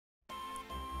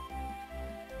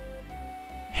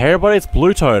Hey everybody, it's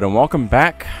BlueToad and welcome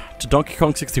back to Donkey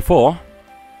Kong 64.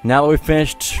 Now that we've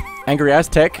finished Angry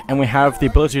Aztec and we have the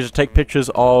ability to take pictures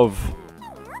of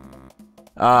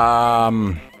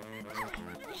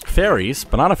fairies,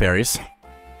 banana fairies,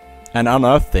 and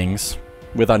unearth things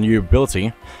with our new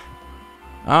ability,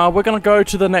 we're gonna go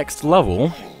to the next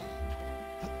level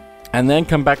and then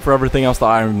come back for everything else that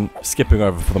I'm skipping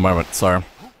over for the moment. So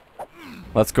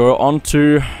let's go on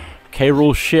to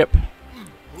K.Rule's ship.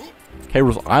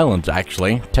 K.Rule's island,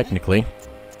 actually, technically.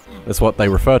 That's what they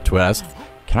refer to it as.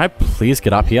 Can I please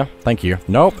get up here? Thank you.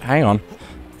 Nope, hang on.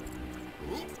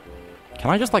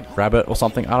 Can I just, like, grab it or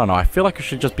something? I don't know. I feel like it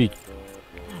should just be...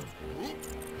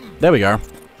 There we go.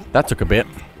 That took a bit.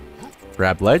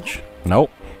 Grab ledge.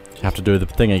 Nope. Have to do the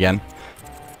thing again.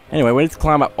 Anyway, we need to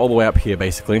climb up all the way up here,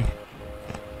 basically.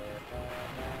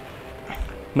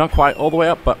 Not quite all the way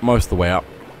up, but most of the way up.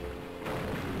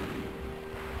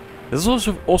 There's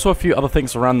also a few other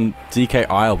things around DK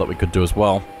Isle that we could do as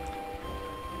well.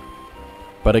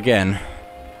 But again,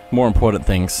 more important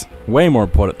things. Way more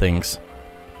important things.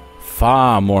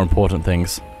 Far more important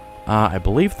things. I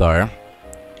believe though...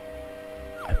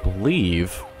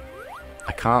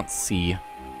 I can't see.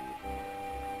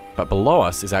 But below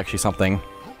us is actually something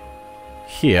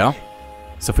here.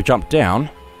 So if we jump down,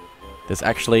 there's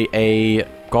actually a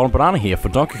golden banana here for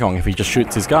Donkey Kong if he just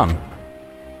shoots his gun.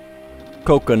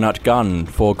 Coconut gun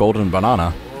for golden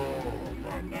banana.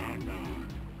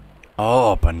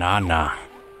 Oh, banana.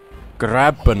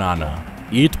 Grab banana.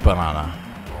 Eat banana.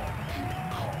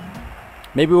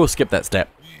 Maybe we'll skip that step.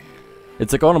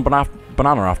 It's a golden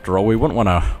banana after all. We wouldn't want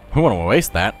to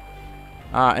waste that.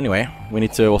 Anyway, we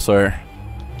need to also...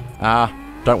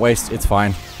 don't waste. It's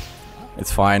fine.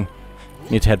 It's fine.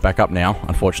 Need to head back up now,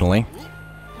 unfortunately.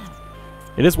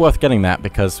 It is worth getting that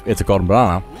because it's a golden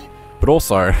banana. But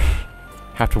also...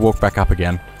 have to walk back up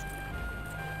again.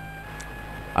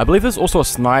 I believe there's also a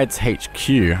Snide's HQ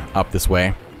up this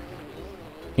way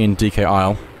in DK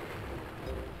Isle.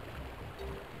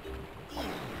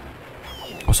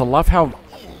 Also, love how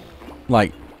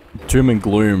like doom and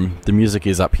gloom the music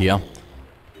is up here.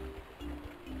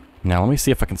 Now let me see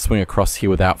if I can swing across here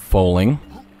without falling.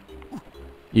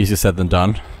 Easier said than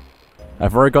done.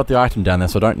 I've already got the item down there,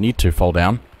 so I don't need to fall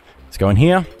down. Let's go in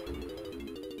here.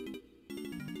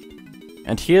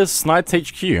 And here's Snide's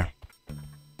HQ.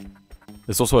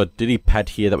 There's also a Diddy pad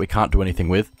here that we can't do anything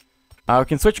with. We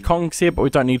can switch Kongs here, but we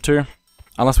don't need to.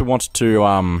 Unless we want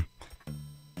to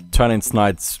turn in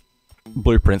Snide's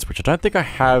blueprints, which I don't think I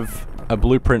have a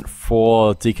blueprint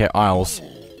for DK Isles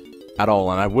at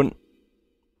all. And I wouldn't...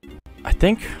 I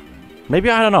think... Maybe,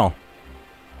 I don't know.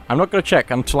 I'm not going to check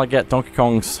until I get Donkey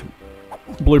Kong's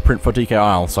blueprint for DK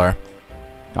Isle, so...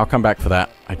 I'll come back for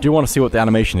that. I do want to see what the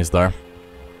animation is, though.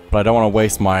 But I don't want to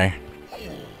waste my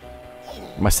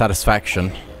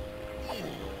satisfaction.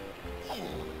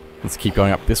 Let's keep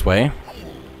going up this way.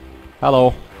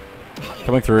 Hello.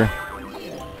 Coming through.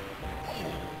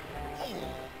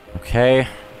 Okay.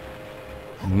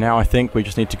 Now I think we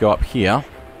just need to go up here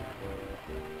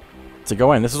to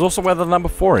go in. This is also where the number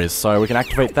 4 is, so we can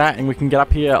activate that and we can get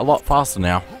up here a lot faster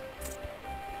now.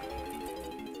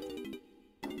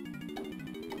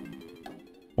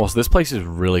 Also, this place is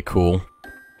really cool.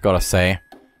 Gotta say.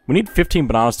 We need 15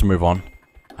 bananas to move on.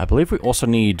 I believe we also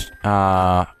need,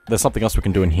 there's something else we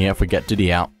can do in here if we get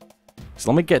Diddy out. So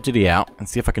let me get Diddy out and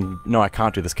see if I can... No, I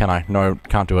can't do this, can I? No,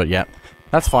 can't do it yet.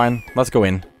 That's fine. Let's go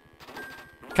in.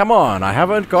 Come on, I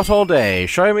haven't got all day.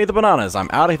 Show me the bananas. I'm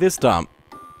out of this dump.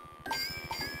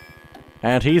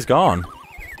 And he's gone.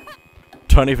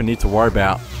 Don't even need to worry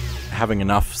about having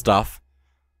enough stuff.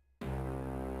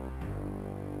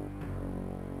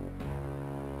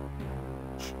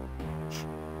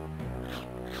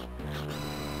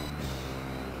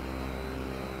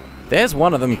 There's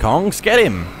one of them, Kongs. Get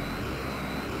him!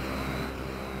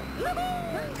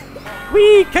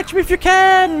 Whee! Catch me if you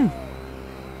can!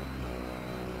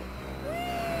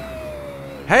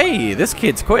 Hey, this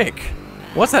kid's quick.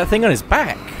 What's that thing on his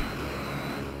back?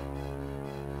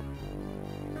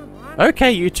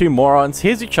 Okay, you two morons.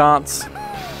 Here's your chance.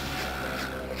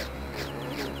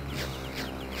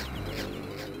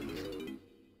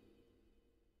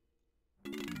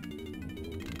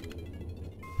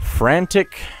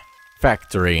 Frantic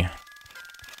Factory.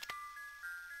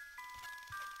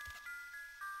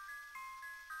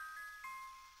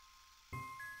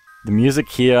 The music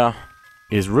here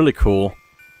is really cool,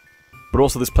 but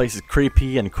also this place is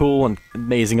creepy and cool and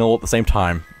amazing all at the same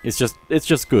time. It's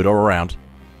just good all around.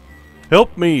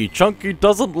 Help me, Chunky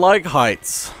doesn't like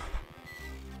heights.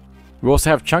 We also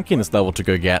have Chunky in this level to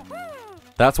go get.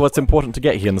 That's what's important to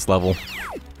get here in this level.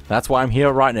 That's why I'm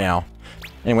here right now.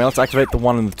 Anyway, let's activate the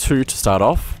 1 and the 2 to start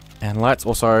off. And let's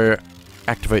also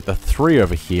activate the 3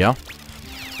 over here.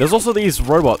 There's also these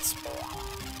robots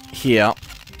here,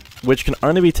 which can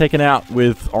only be taken out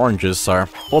with oranges, so...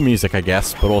 Or music, I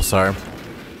guess, but also...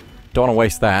 Don't want to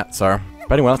waste that, so...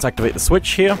 But anyway, let's activate the switch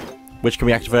here, which can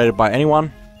be activated by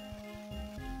anyone.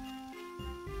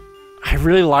 I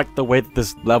really like the way that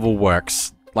this level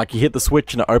works. Like, you hit the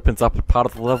switch and it opens up a part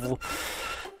of the level.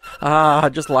 I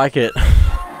just like it.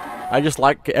 I just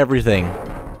like everything.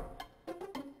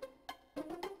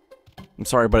 I'm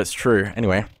sorry, but it's true.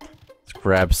 Anyway, let's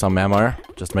grab some ammo.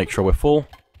 Just make sure we're full.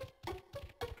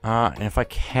 And if I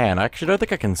can, I actually don't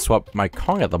think I can swap my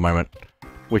Kong at the moment.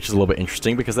 Which is a little bit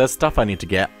interesting, because there's stuff I need to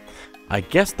get. I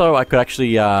guess, though, I could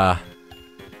actually,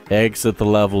 exit the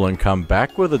level and come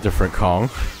back with a different Kong.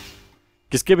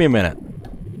 Just give me a minute.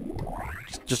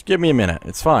 Just give me a minute.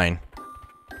 It's fine.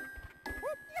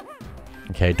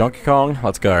 Okay, Donkey Kong,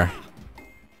 let's go.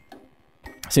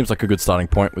 Seems like a good starting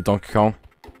point with Donkey Kong.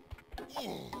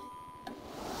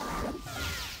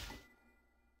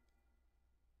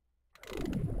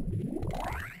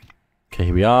 Okay,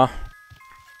 here we are.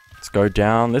 Let's go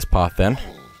down this path then.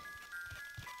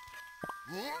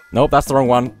 Nope, that's the wrong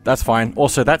one. That's fine.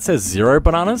 Also, that says 0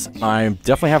 bananas. I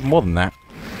definitely have more than that.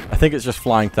 I think it's just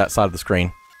flying to that side of the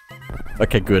screen.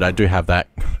 Okay, good. I do have that.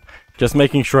 Just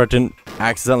making sure I didn't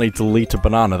accidentally delete a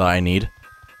banana that I need.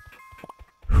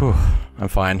 Whew, I'm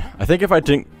fine. I think if I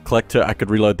didn't collect it, I could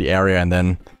reload the area and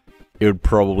then it would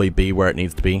probably be where it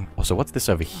needs to be. Also, what's this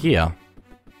over here?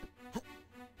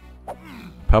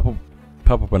 Purple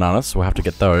bananas, so we'll have to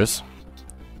get those.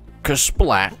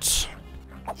 Kersplat!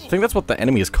 I think that's what the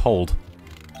enemy is called.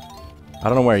 I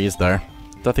don't know where he is though.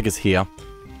 Don't think it's here.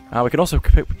 We can also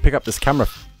pick up this camera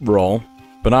roll.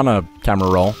 Banana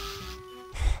camera roll.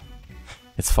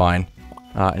 It's fine.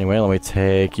 Anyway, let me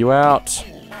take you out.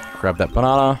 Grab that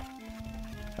banana.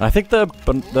 And I think the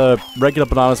regular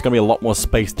banana is going to be a lot more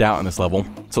spaced out in this level.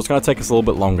 So it's going to take us a little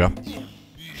bit longer.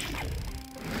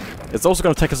 It's also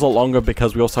going to take us a lot longer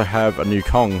because we also have a new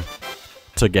Kong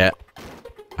to get.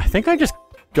 I think I just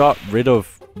got rid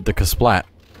of the Kersplat.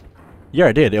 Yeah,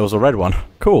 I did. It was a red one.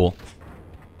 Cool.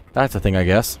 That's a thing, I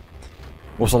guess.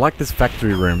 Also, I like this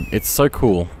factory room. It's so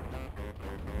cool.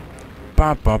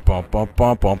 Also,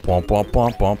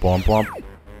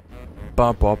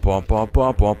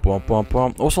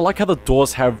 I like how the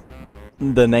doors have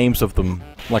the names of them.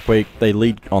 Like, they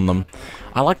lead on them.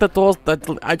 I like the doors.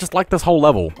 I just like this whole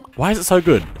level. Why is it so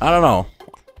good? I don't know.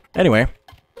 Anyway.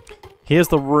 Here's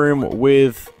the room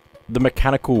with the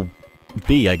mechanical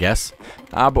bee, I guess.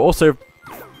 But also,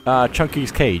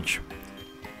 Chunky's cage.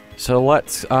 So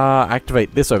let's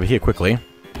activate this over here quickly.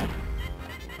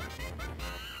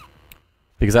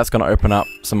 Because that's going to open up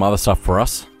some other stuff for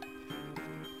us.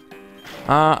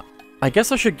 I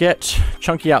guess I should get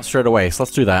Chunky out straight away, so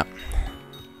let's do that.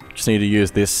 Just need to use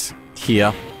this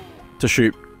here to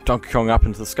shoot Donkey Kong up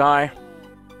into the sky.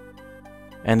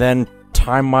 And then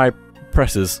time my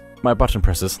button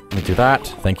presses. Let me do that.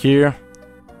 Thank you.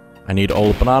 I need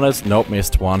all the bananas. Nope,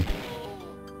 missed one.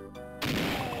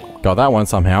 Got that one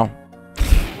somehow.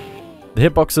 The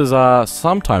hitboxes are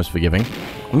sometimes forgiving.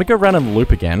 Let me go around and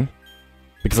loop again.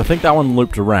 Because I think that one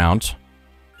looped around.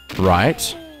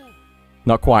 Right.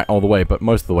 Not quite all the way, but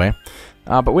most of the way.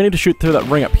 But we need to shoot through that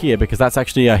ring up here because that's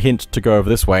actually a hint to go over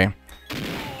this way.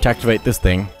 To activate this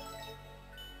thing.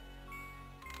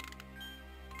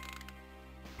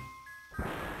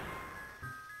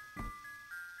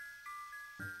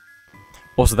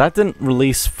 Also, that didn't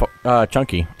release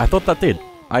Chunky. I thought that did.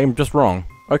 I am just wrong.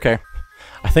 Okay.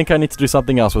 I think I need to do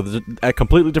something else with a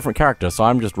completely different character, so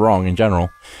I'm just wrong in general.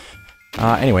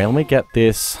 Anyway, let me get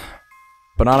this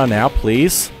banana now,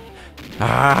 please.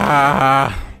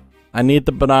 I need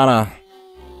the banana.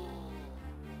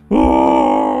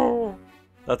 Ooh,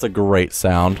 that's a great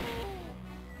sound.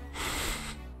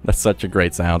 That's such a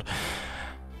great sound.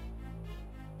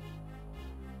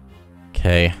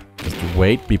 Okay, just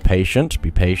wait, be patient,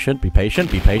 be patient, be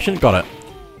patient, be patient. Got it.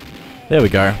 There we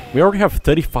go. We already have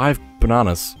 35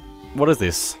 bananas. What is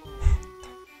this?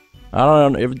 I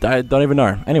don't even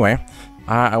know. Anyway,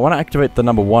 I want to activate the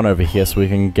number 1 over here so we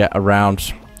can get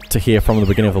around to here from the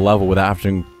beginning of the level without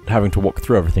having to walk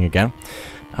through everything again.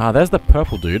 There's the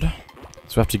purple dude.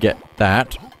 So we have to get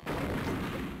that.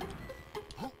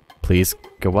 Please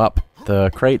go up. The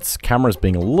crate's camera's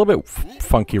being a little bit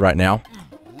funky right now.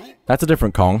 That's a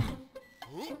different Kong.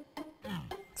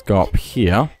 Let's go up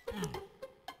here.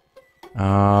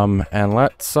 And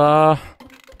let's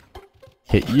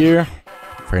hit you.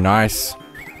 Very nice.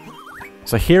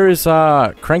 So here is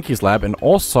Cranky's lab and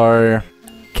also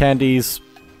Candy's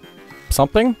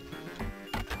something.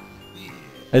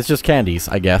 It's just candies,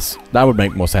 I guess. That would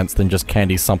make more sense than just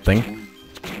candy something.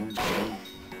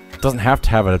 It doesn't have to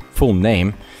have a full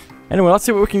name. Anyway, let's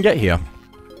see what we can get here.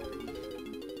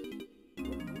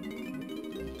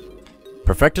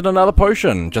 Perfected another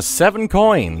potion. Just 7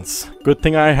 coins. Good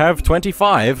thing I have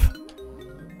 25.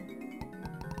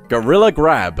 Gorilla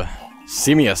Grab.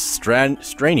 Simius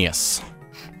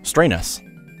Stranus.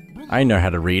 I know how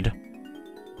to read.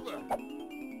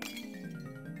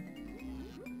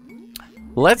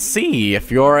 Let's see if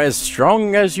you're as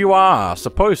strong as you are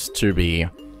supposed to be.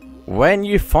 When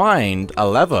you find a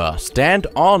lever, stand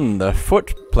on the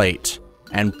foot plate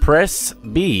and press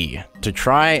B to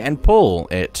try and pull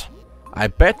it. I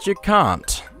bet you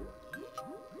can't.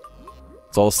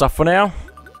 That's all the stuff for now.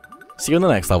 See you in the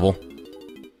next level.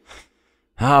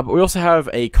 But we also have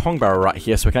a Kong barrel right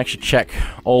here, so we can actually check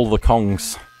all the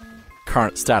Kong's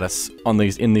current status on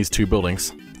in these 2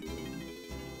 buildings.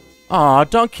 Aw,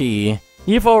 Donkey,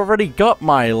 you've already got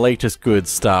my latest good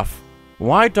stuff.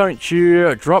 Why don't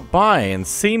you drop by and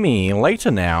see me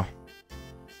later now?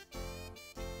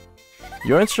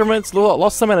 Your instrument's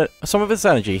lost some of its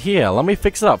energy. Here, let me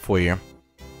fix it up for you.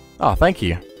 Oh, thank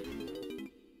you.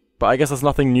 But I guess there's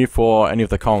nothing new for any of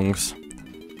the Kongs.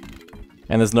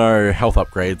 And there's no health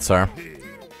upgrade, so...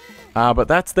 but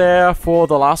that's there for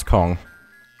the last Kong.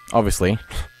 Obviously.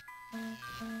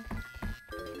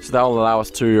 So that will allow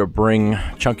us to bring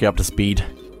Chunky up to speed.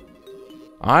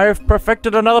 I've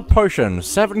perfected another potion.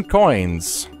 7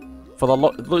 coins. For the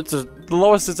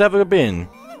lowest it's ever been.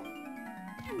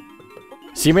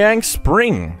 Simiang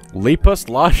Spring. Lepus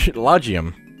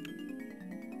Largium.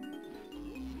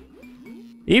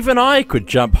 Even I could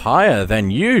jump higher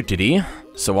than you, Diddy.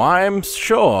 So I'm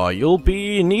sure you'll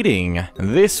be needing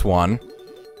this one.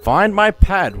 Find my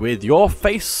pad with your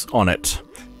face on it.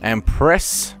 And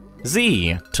press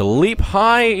Z to leap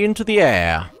high into the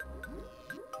air.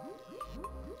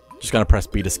 Just gonna press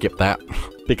B to skip that.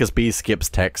 Because B skips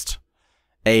text.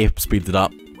 A speeds it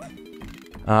up.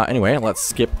 Anyway, let's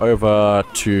skip over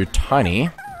to Tiny.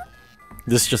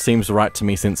 This just seems right to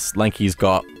me since Lanky's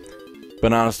got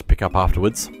bananas to pick up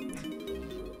afterwards.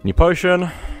 New potion.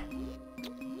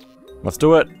 Let's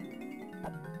do it.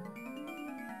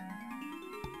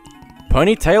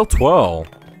 Ponytail Twirl.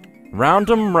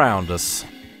 Roundum Roundus.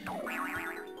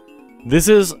 This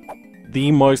is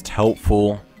the most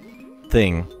helpful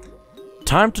thing.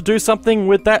 Time to do something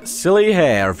with that silly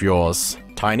hair of yours,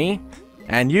 Tiny,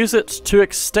 and use it to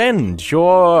extend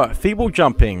your feeble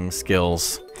jumping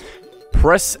skills.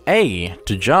 Press A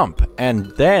to jump,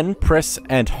 and then press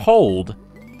and hold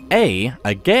A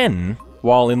again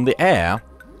while in the air.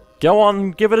 Go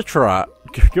on, give it a try.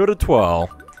 Give it a twirl.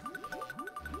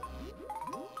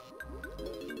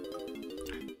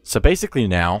 So basically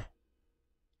now,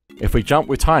 if we jump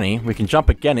with Tiny, we can jump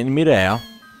again in midair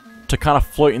to kind of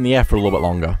float in the air for a little bit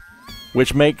longer.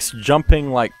 Which makes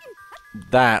jumping like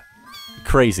that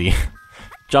crazy.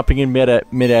 Jumping in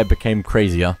midair became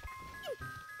crazier.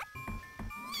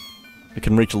 We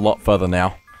can reach a lot further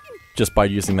now, just by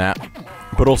using that.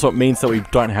 But also it means that we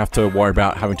don't have to worry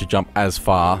about having to jump as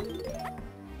far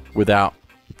without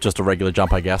just a regular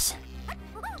jump, I guess.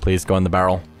 Please go in the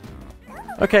barrel.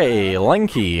 Okay,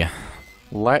 Lanky.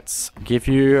 Let's give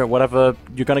you whatever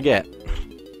you're gonna get.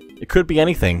 It could be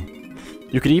anything.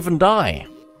 You could even die.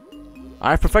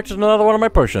 I've perfected another one of my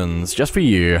potions, just for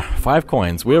you. 5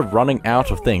 coins. We're running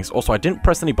out of things. Also, I didn't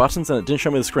press any buttons and it didn't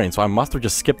show me the screen, so I must have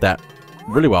just skipped that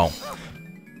really well.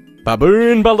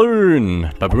 Baboon Balloon!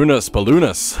 Baboonus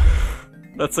Balloonus.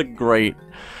 That's a great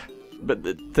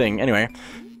thing. Anyway,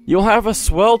 you'll have a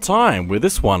swell time with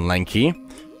this one, Lanky.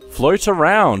 Float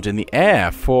around in the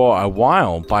air for a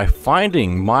while by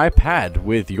finding my pad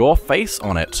with your face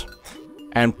on it.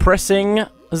 And pressing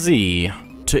Z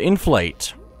to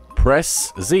inflate.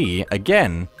 Press Z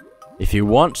again if you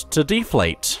want to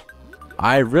deflate.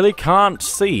 I really can't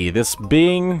see this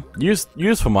being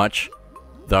used for much,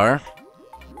 though.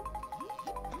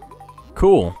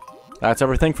 Cool. That's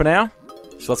everything for now.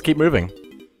 So let's keep moving.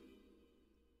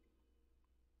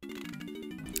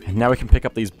 And now we can pick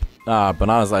up these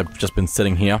bananas that I've just been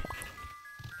sitting here.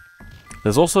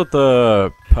 There's also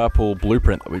the purple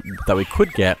blueprint that we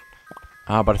could get.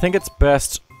 But I think it's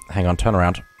best... Hang on, turn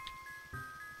around.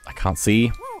 I can't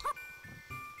see.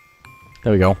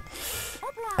 There we go.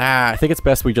 I think it's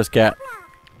best we just get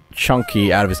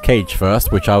Chunky out of his cage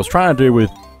first, which I was trying to do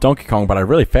with Donkey Kong, but I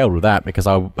really failed with that because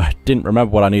I didn't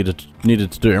remember what I needed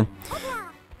to do.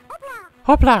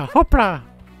 Hopla! Hopla!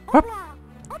 Hop!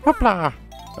 Hopla!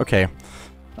 Okay.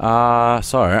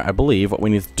 So, I believe what we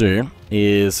need to do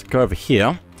is go over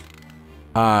here.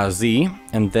 Z,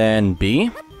 and then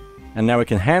B. And now we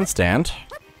can handstand.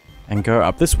 and go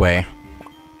up this way.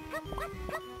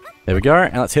 There we go,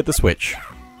 and let's hit the switch.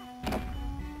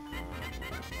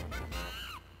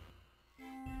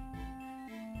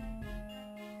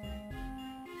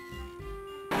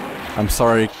 I'm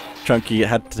sorry, Chunky, it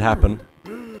had to happen.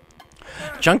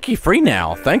 Chunky free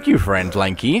now. Thank you, friend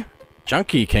Lanky.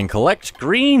 Chunky can collect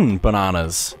green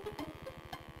bananas.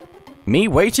 Me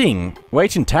waiting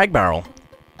tag barrel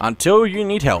until you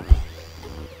need help.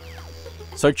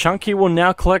 So Chunky will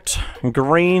now collect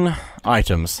green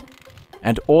items.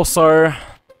 And also,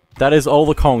 that is all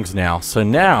the Kongs now. So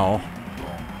now,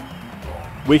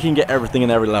 we can get everything in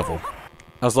every level.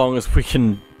 As long as we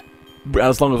can,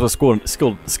 as long as we're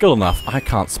skilled enough. I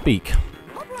can't speak.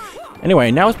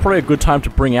 Anyway, now is probably a good time to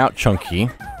bring out Chunky.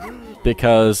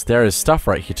 Because there is stuff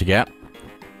right here to get.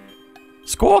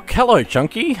 Squawk! Hello,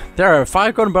 Chunky! There are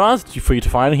 5 golden bananas for you to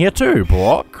find here too,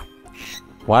 Brock.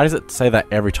 Why does it say that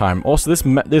every time? Also,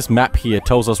 this map here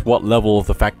tells us what level of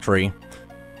the factory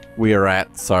we are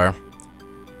at, so...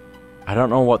 I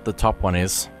don't know what the top one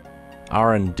is.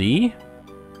 R&D?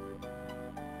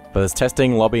 But there's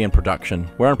testing, lobby, and production.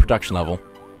 We're on production level.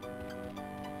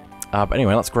 But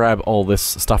anyway, let's grab all this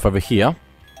stuff over here.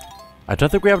 I don't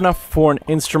think we have enough for an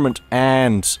instrument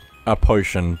and a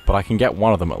potion, but I can get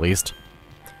one of them at least.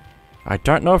 I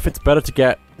don't know if it's better to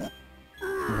get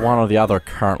one or the other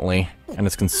currently, and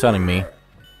it's concerning me.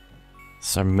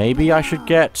 So maybe I should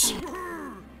get...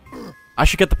 I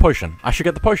should get the potion. I should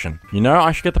get the potion. You know,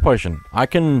 I should get the potion. I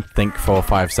can think for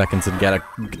 5 seconds and get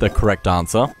the correct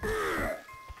answer.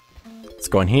 Let's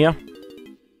go in here.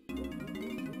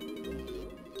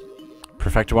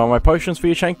 Perfected one of my potions for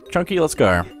you, Chunky. Let's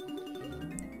go.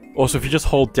 Also, if you just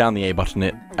hold down the A button,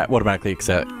 it automatically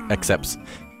accepts.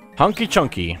 Hunky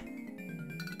Chunky.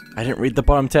 I didn't read the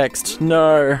bottom text.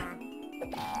 No.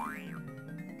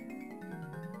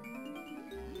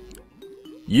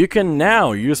 You can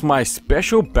now use my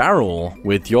special barrel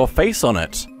with your face on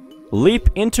it. Leap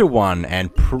into one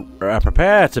and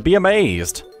prepare to be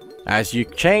amazed. As you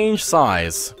change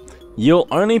size, you'll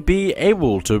only be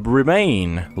able to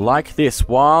remain like this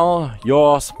while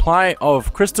your supply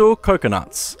of crystal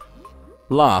coconuts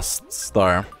lasts,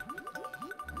 though.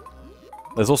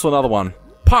 There's also another one.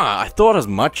 Pa, I thought as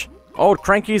much. Old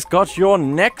Cranky's got your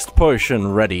next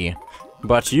potion ready,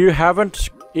 but you haven't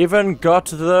even got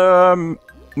the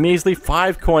measly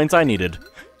 5 coins I needed.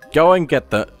 Go and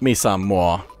get me some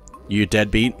more, you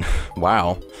deadbeat.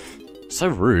 Wow. So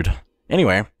rude.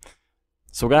 Anyway,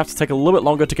 so we're gonna have to take a little bit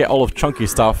longer to get all of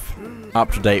Chunky's stuff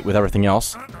up to date with everything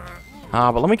else.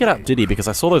 But let me get out Diddy because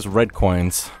I saw those red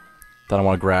coins that I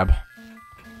want to grab.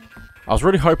 I was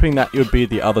really hoping that it would be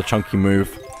the other Chunky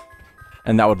move,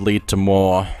 and that would lead to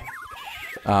more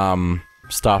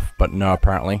stuff, but no,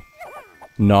 apparently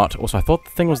not. Also, I thought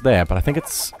the thing was there, but I think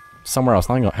it's somewhere else.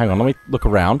 Hang on, let me look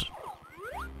around.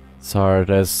 So,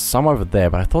 there's some over there,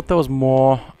 but I thought there was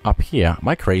more up here. Am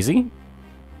I crazy?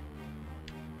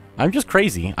 I'm just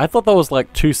crazy. I thought there was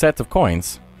like 2 sets of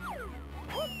coins.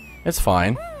 It's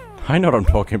fine. I know what I'm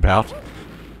talking about.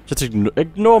 Just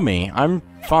ignore me. I'm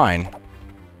fine.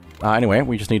 Anyway,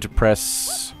 we just need to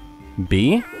press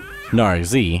B? No,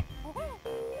 Z.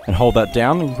 And hold that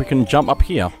down, and we can jump up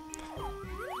here.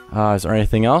 Is there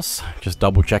anything else? Just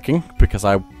double checking, because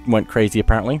I went crazy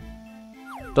apparently.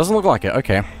 Doesn't look like it,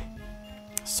 okay.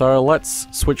 So let's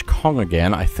switch Kong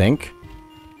again, I think.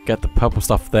 Get the purple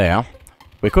stuff there.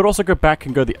 We could also go back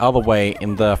and go the other way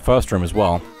in the first room as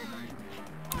well.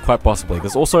 Quite possibly.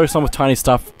 There's also some tiny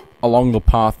stuff along the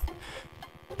path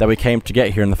that we came to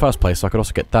get here in the first place, so I could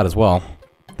also get that as well.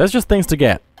 There's just things to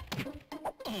get.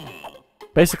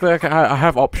 Basically, I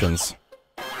have options.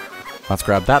 Let's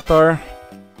grab that though.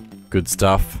 Good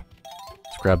stuff.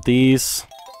 Let's grab these.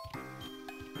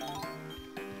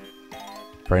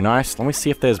 Very nice. Let me see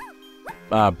if there's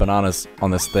bananas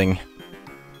on this thing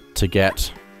to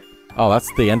get. Oh,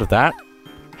 that's the end of that?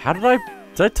 How did I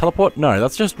teleport? No,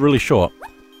 that's just really short.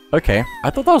 Okay, I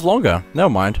thought that was longer. Never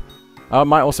mind. I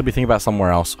might also be thinking about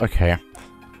somewhere else. Okay.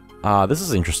 This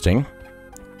is interesting.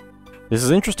 This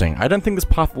is interesting. I don't think this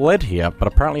path led here, but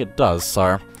apparently it does,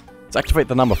 so... Let's activate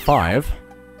the number 5.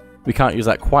 We can't use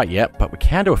that quite yet, but we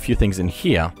can do a few things in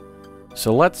here.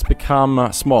 So let's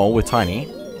become small with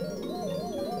tiny.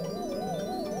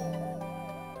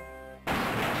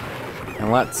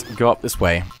 And let's go up this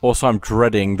way. Also, I'm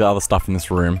dreading the other stuff in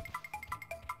this room.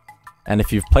 And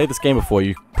if you've played this game before,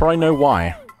 you probably know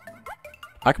why.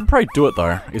 I can probably do it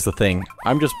though, is the thing.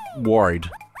 I'm just worried,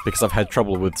 because I've had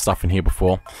trouble with stuff in here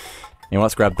before. Anyway,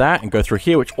 let's grab that and go through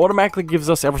here, which automatically gives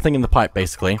us everything in the pipe,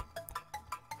 basically.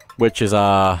 Which is,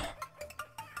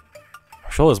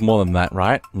 Sure there's more than that,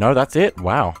 right? No, that's it?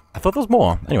 Wow. I thought there was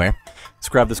more. Anyway, let's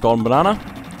grab this golden banana.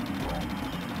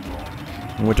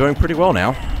 And we're doing pretty well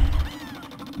now.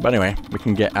 But anyway, we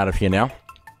can get out of here now.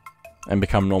 And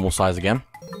become normal size again.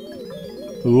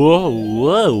 Whoa,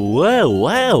 whoa, whoa,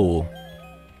 whoa!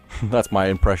 That's my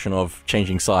impression of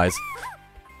changing size.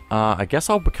 I guess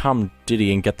I'll become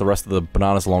Diddy and get the rest of the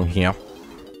bananas along here.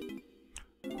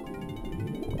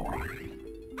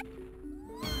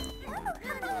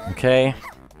 Okay.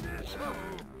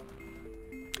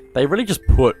 They really just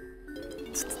put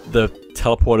the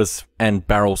teleporters and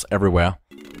barrels everywhere.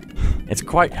 It's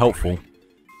quite helpful.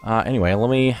 Anyway, let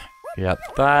me get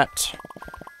that.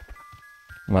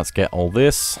 Let's get all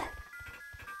this.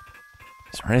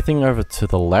 Is there anything over to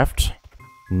the left?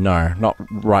 No, not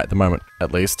right at the moment,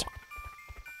 at least.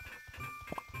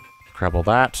 Grab all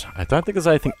that. I don't think there's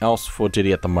anything else for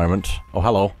Diddy at the moment. Oh,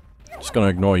 hello. Just gonna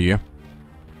ignore you.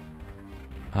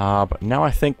 But now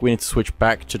I think we need to switch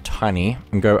back to Tiny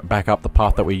and go back up the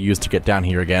path that we used to get down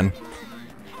here again.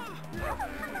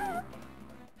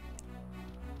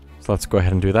 So let's go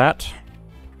ahead and do that.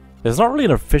 There's not really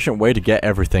an efficient way to get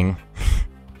everything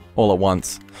all at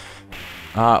once.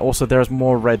 Also, there's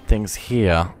more red things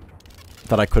here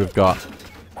that I could have got.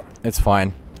 It's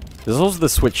fine. There's also the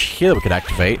switch here that we could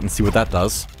activate and see what that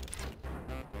does.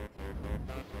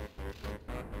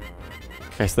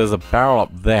 Okay, so there's a barrel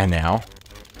up there now.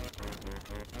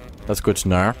 That's good to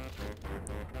know.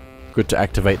 Good to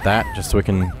activate that, just so we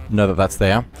can know that that's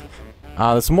there.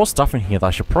 There's some more stuff in here that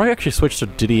I should probably actually switch to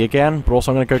Diddy again, but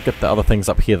also I'm going to go get the other things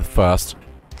up here first.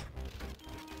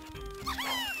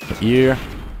 Get you.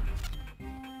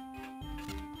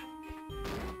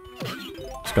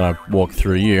 Just gonna walk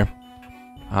through you.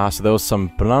 So there was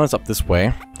some bananas up this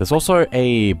way. There's also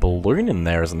a balloon in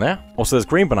there, isn't there? Also, there's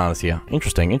green bananas here.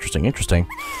 Interesting, interesting, interesting.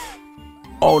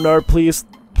 Oh no, please.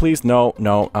 Please, no,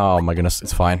 no. Oh my goodness,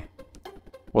 it's fine.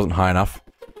 Wasn't high enough.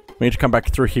 We need to come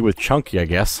back through here with Chunky, I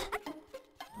guess.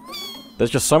 There's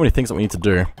just so many things that we need to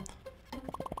do.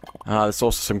 There's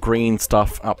also some green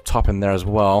stuff up top in there as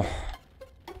well.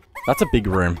 That's a big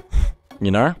room, you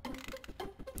know?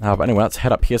 But anyway, let's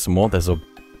head up here some more. There's a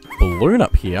balloon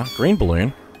up here. Green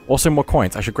balloon. Also more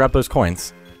coins. I should grab those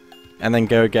coins. And then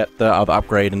go get the other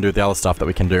upgrade and do the other stuff that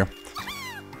we can do.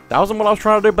 That wasn't what I was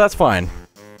trying to do, but that's fine.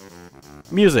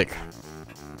 Music.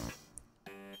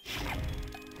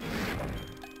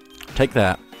 Take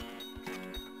that.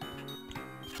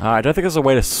 I don't think there's a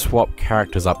way to swap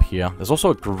characters up here. There's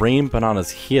also green bananas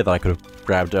here that I could have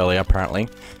grabbed earlier, apparently.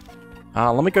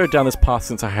 Let me go down this path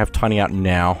since I have Tiny out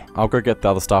now. I'll go get the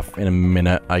other stuff in a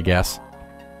minute, I guess.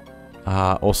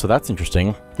 Also, that's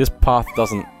interesting. This path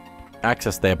doesn't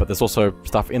access there, but there's also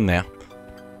stuff in there.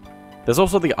 There's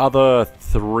also the other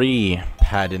 3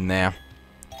 pad in there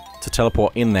to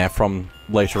teleport in there from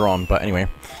later on, but anyway.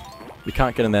 We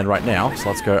can't get in there right now, so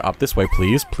let's go up this way,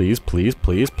 please, please, please,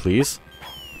 please, please.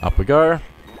 Up we go.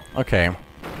 Okay.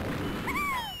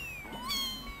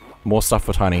 More stuff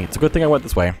for Tiny. It's a good thing I went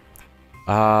this way.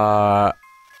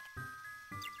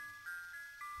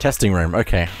 Testing room.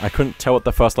 Okay. I couldn't tell what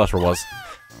the first letter was.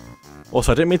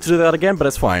 Also, I didn't mean to do that again, but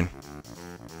it's fine.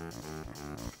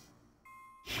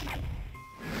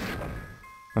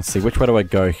 Let's see, which way do I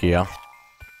go here?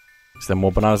 Is there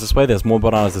more bananas this way? There's more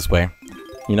bananas this way.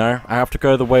 You know, I have to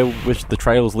go the way which the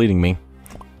trail is leading me.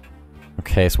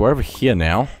 Okay, so we're over here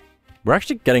now. We're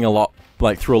actually getting a lot,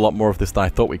 like, through a lot more of this than I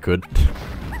thought we could.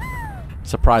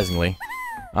 Surprisingly.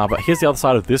 But here's the other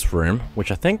side of this room,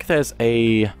 which I think there's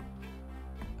the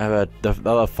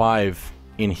other 5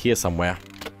 in here somewhere.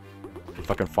 If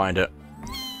I can find it.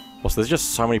 Also, there's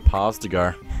just so many paths to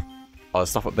go. Oh, there's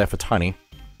stuff up there for Tiny.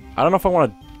 I don't know if I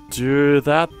want to do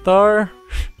that, though.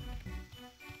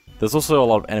 There's also a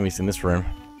lot of enemies in this room.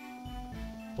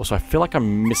 Also, I feel like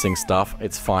I'm missing stuff.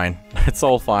 It's fine. It's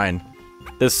all fine.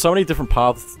 There's so many different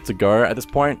paths to go at this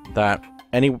point that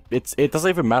it doesn't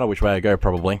even matter which way I go,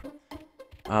 probably.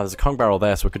 There's a Kong barrel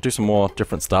there, so we could do some more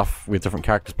different stuff with different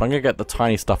characters. But I'm gonna get the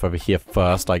Tiny stuff over here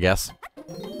first, I guess.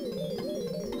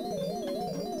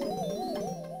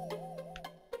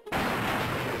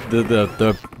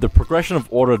 The progression of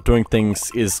order of doing things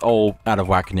is all out of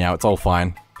whack now. It's all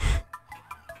fine.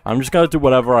 I'm just gonna do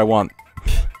whatever I want.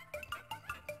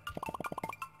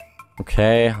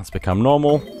 Okay, let's become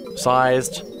normal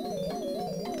sized.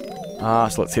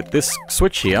 So let's hit this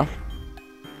switch here.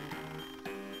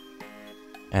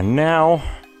 And now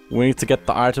we need to get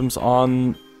the items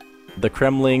on the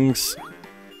Kremling's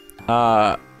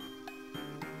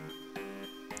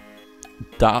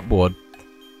dartboard.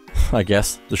 I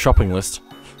guess. The shopping list.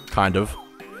 Kind of.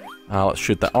 Let's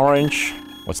shoot the orange.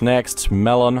 What's next?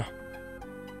 Melon.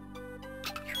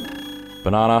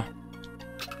 Banana.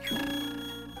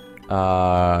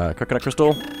 Coconut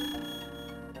crystal.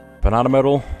 Banana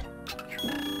myrtle.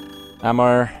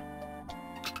 Ammo.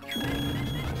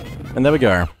 And there we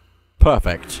go.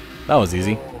 Perfect. That was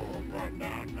easy.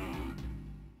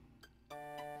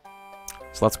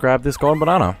 So let's grab this golden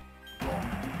banana.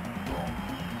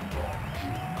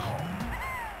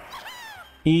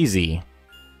 Easy.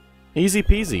 Easy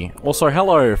peasy. Also,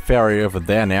 hello, fairy over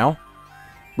there now.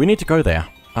 We need to go there.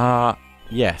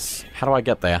 Yes. How do I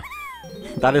get there?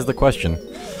 That is the question.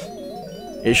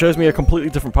 It shows me a completely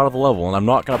different part of the level, and I'm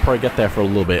not gonna probably get there for a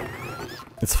little bit.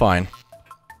 It's fine.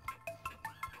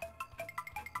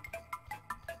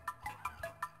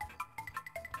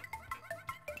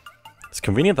 It's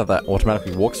convenient that that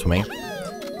automatically walks for me.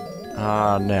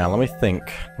 Now, let me think.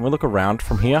 Let me look around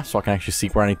from here so I can actually see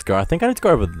where I need to go. I think I need to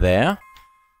go over there.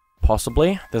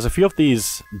 Possibly. There's a few of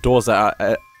these doors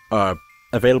that are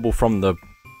available from the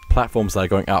platforms that are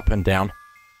going up and down.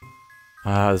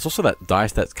 There's also that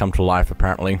dice that's come to life,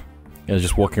 apparently.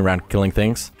 Just walking around killing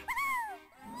things.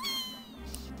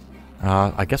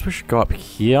 I guess we should go up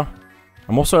here.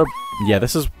 I'm also... Yeah,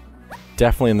 this is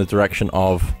definitely in the direction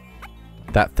of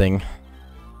that thing.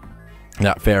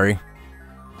 That fairy.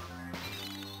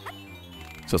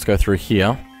 So let's go through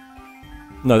here.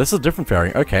 No, this is a different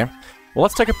fairy. Okay. Well,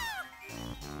 let's take a...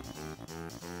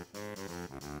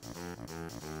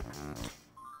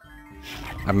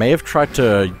 I may have tried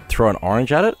to throw an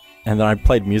orange at it, and then I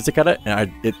played music at it,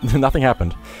 and nothing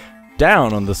happened.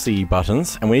 Down on the C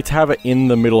buttons, and we need to have it in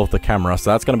the middle of the camera, so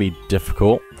that's going to be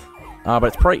difficult. But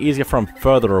it's probably easier from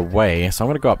further away, so I'm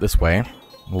going to go up this way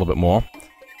a little bit more.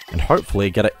 And hopefully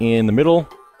get it in the middle.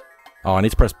 Oh, I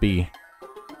need to press B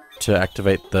to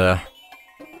activate the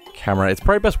camera. It's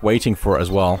probably best waiting for it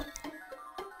as well.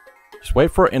 Just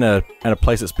wait for it in a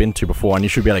place it's been to before, and you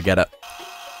should be able to get it.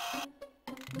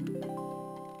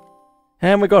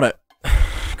 And we got it.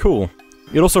 Cool.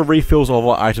 It also refills all of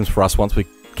our items for us once we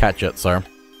catch it, so...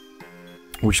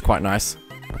 which is quite nice.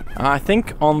 I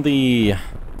think on the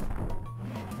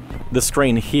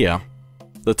screen here,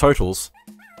 the totals,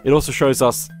 it also shows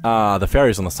us the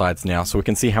fairies on the sides now, so we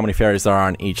can see how many fairies there are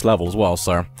on each level as well,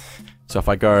 so if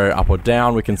I go up or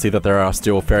down, we can see that there are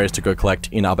still fairies to go collect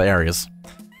in other areas.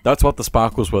 That's what the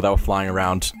sparkles were that were flying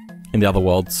around in the other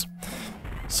worlds.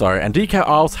 So, and DK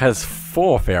Isles has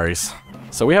 4 fairies,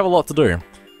 so we have a lot to do.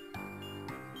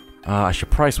 I should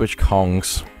probably switch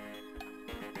Kongs.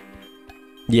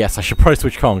 Yes, I should probably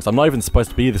switch Kongs. I'm not even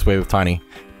supposed to be this way with Tiny.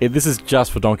 This is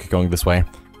just for Donkey Kong this way.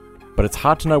 But it's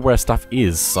hard to know where stuff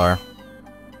is, so...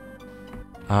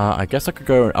 I guess I could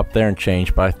go up there and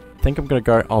change, but I think I'm gonna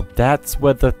go... Oh, that's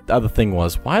where the other thing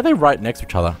was. Why are they right next to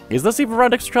each other? Is this even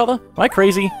right next to each other? Am I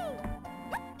crazy?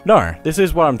 No, this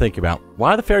is what I'm thinking about.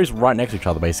 Why are the fairies right next to each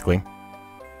other, basically?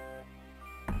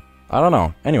 I don't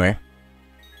know. Anyway.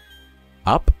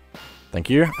 Up. Thank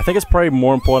you. I think it's probably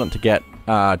more important to get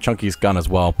Chunky's gun as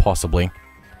well, possibly.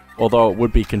 Although it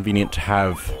would be convenient to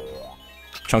have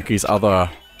Chunky's other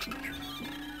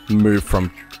move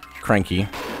from Cranky.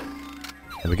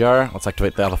 There we go. Let's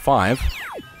activate the other 5,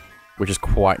 which is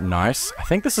quite nice. I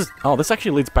think this is... Oh, this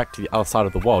actually leads back to the other side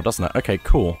of the world, doesn't it? Okay,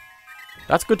 cool.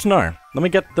 That's good to know. Let me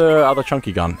get the other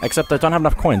Chunky gun. Except I don't have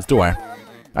enough coins, do I?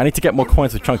 I need to get more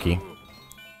coins with Chunky.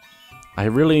 I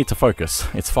really need to focus.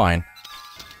 It's fine.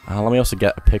 Let me also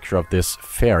get a picture of this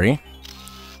fairy.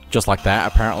 Just like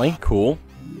that, apparently. Cool.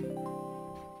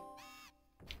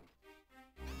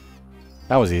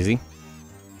 That was easy.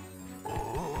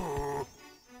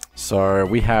 So,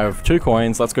 we have 2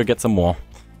 coins. Let's go get some more.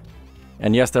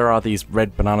 And yes, there are these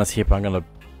red bananas here, but I'm gonna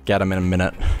get them in a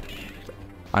minute.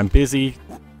 I'm busy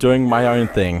doing my own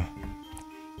thing.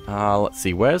 Let's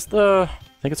see. Where's the...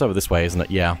 I think it's over this way, isn't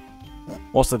it? Yeah.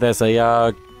 Also, there's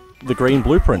a, the green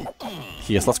blueprint.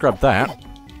 Yes, let's grab that.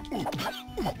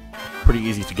 Pretty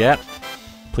easy to get.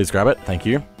 Please grab it, thank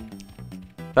you.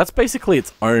 That's basically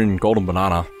its own golden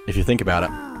banana, if you think about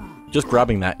it. Just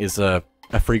grabbing that is a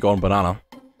free golden banana.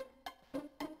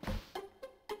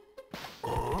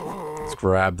 Let's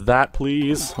grab that,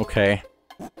 please. Okay.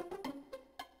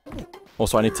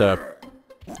 Also, I need to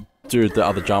do the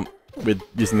other jump with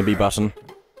using the B button.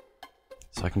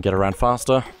 So I can get around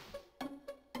faster.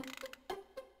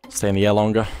 Stay in the air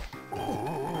longer.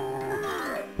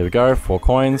 There we go, 4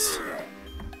 coins.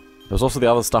 There's also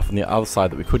the other stuff on the other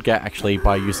side that we could get actually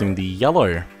by using the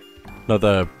yellow... No,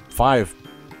 the 5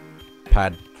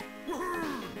 pad.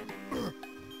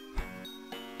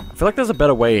 I feel like there's a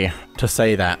better way to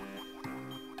say that.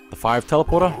 The 5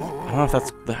 teleporter? I don't know if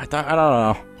that's... I don't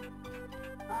know.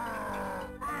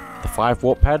 The 5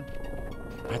 warp pad?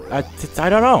 I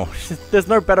don't know. There's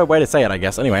no better way to say it, I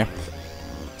guess. Anyway.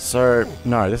 So,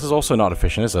 no, this is also not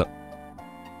efficient, is it?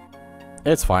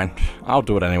 It's fine. I'll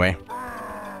do it anyway.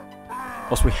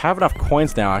 Also, we have enough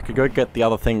coins now. I could go get the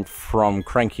other thing from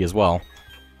Cranky as well.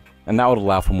 And that would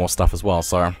allow for more stuff as well,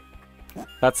 so...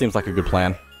 that seems like a good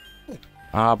plan.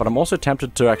 But I'm also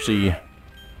tempted to actually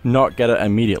not get it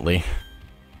immediately.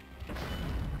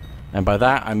 And by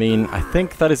that, I mean, I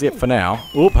think that is it for now.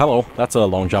 Oop, hello. That's a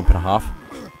long jump and a half.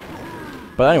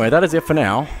 But anyway, that is it for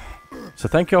now. So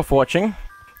thank you all for watching.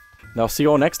 And I'll see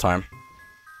you all next time.